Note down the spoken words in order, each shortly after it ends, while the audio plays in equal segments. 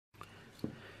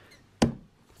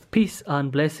Peace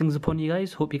and blessings upon you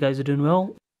guys. Hope you guys are doing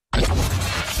well.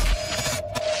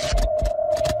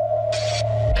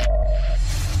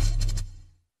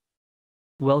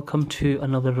 Welcome to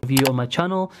another review on my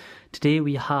channel. Today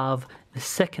we have the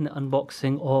second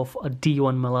unboxing of a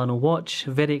D1 Milano watch.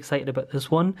 Very excited about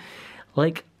this one.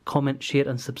 Like, comment, share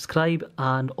and subscribe,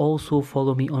 and also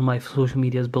follow me on my social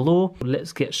medias below.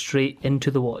 Let's get straight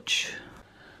into the watch.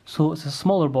 So it's a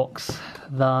smaller box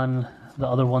than the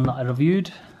other one that I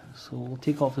reviewed. So we'll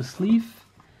take off the sleeve.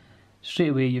 Straight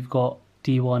away you've got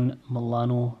D1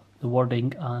 Milano, the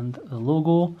wording and the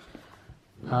logo.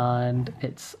 And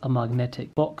it's a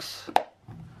magnetic box,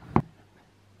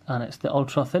 and it's the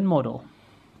ultra thin model,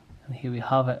 and here we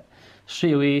have it.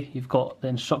 Straight away you've got the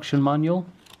instruction manual,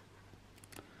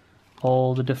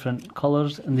 all the different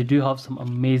colours, and they do have some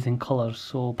amazing colours.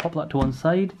 So pop that to one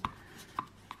side.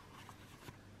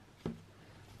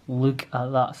 Look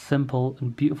at that simple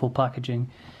and beautiful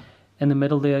packaging. In the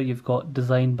middle there you've got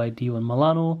designed by D1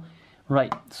 Milano.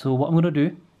 Right, so what I'm going to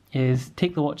do is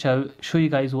take the watch out, show you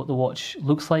guys what the watch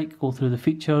looks like, go through the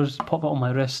features, pop it on my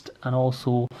wrist, and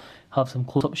also have some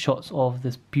close-up shots of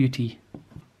this beauty.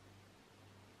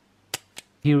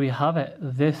 Here we have it.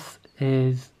 This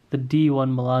is the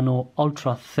D1 Milano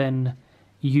Ultra Thin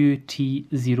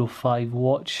UT05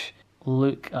 watch.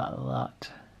 Look at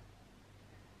that.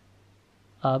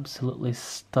 Absolutely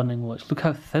stunning watch. Look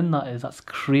how thin that is, that's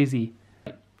crazy.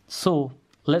 So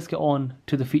let's get on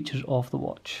to the features of the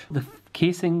watch. The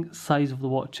casing size of the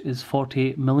watch is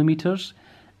 48mm,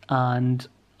 and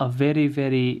a very,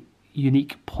 very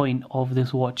unique point of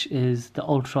this watch is the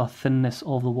ultra thinness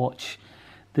of the watch.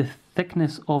 The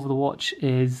thickness of the watch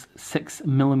is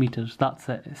 6mm, that's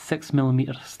it,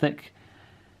 6mm thick,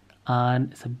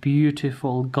 and it's a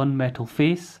beautiful gunmetal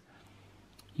face.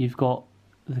 You've got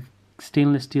the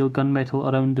stainless steel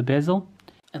gunmetal around the bezel.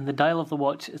 And the dial of the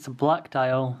watch, it's a black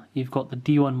dial. You've got the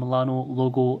D1 Milano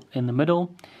logo in the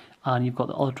middle, and you've got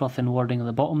the ultra thin wording at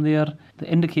the bottom there. The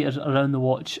indicators around the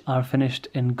watch are finished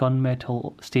in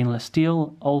gunmetal stainless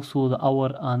steel. Also the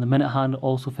hour and the minute hand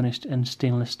also finished in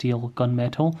stainless steel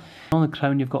gunmetal. On the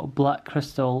crown you've got black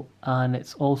crystal, and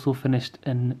it's also finished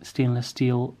in stainless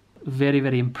steel. Very,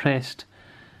 very impressed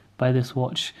by this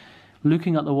watch.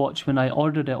 Looking at the watch when I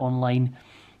ordered it online,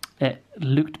 it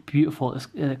looked beautiful.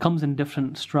 It comes in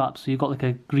different straps, so you've got like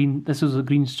a green, this is a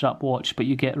green strap watch, but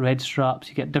you get red straps,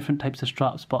 you get different types of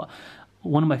straps, but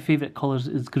one of my favourite colours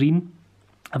is green.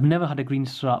 I've never had a green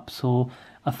strap, so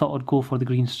I thought I'd go for the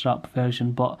green strap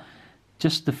version, but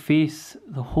just the face,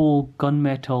 the whole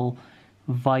gunmetal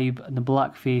vibe and the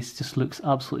black face just looks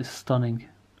absolutely stunning.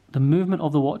 The movement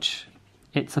of the watch,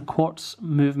 it's a quartz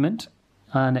movement,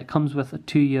 and it comes with a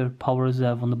 2-year power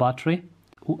reserve on the battery.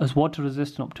 It's water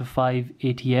resistant up to 5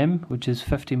 ATM, which is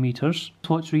 50 meters. This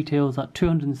watch retails at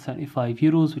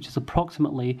 €275, which is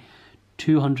approximately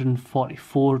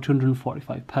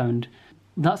 245 pound.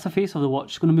 That's the face of the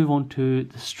watch. Going to move on to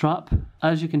the strap.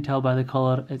 As you can tell by the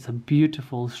colour, it's a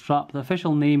beautiful strap. The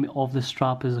official name of the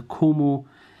strap is a Como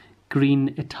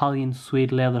green Italian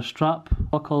suede leather strap.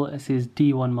 Buckle, it says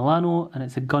D1 Milano, and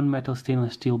it's a gunmetal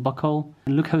stainless steel buckle.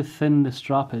 And look how thin the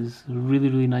strap is. A really,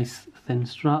 really nice thin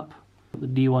strap. The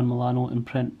D1 Milano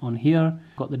imprint on here,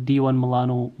 got the D1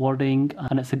 Milano wording,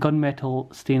 and it's a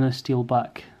gunmetal stainless steel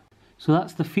back. So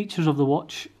that's the features of the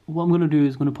watch. What I'm going to do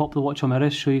is going to pop the watch on my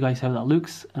wrist, show you guys how that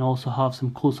looks, and also have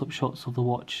some close-up shots of the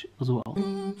watch as well.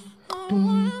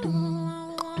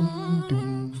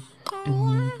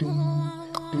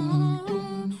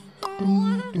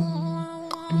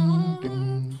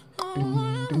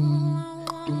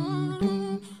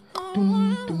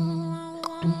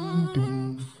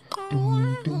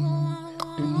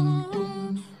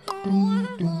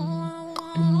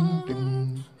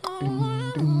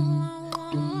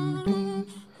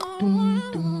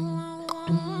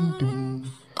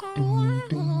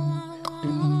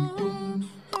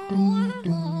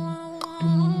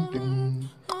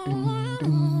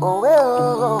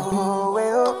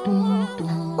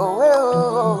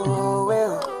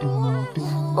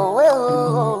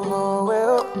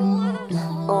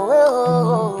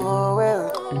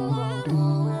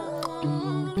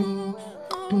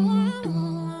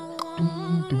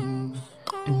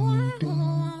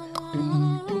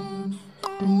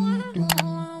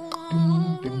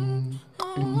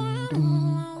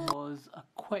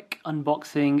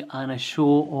 Unboxing and a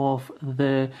show of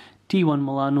the D1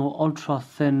 Milano Ultra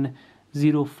Thin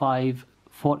 05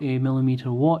 40mm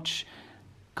watch,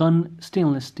 gun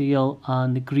stainless steel,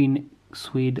 and the green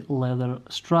suede leather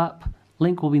strap.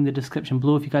 Link will be in the description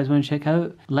below if you guys want to check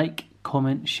out. Like,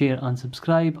 comment, share and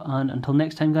subscribe, and until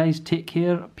next time guys, take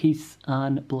care, peace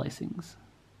and blessings.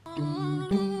 dum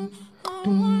dum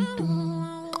dum dum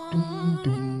dum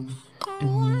dum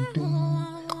dum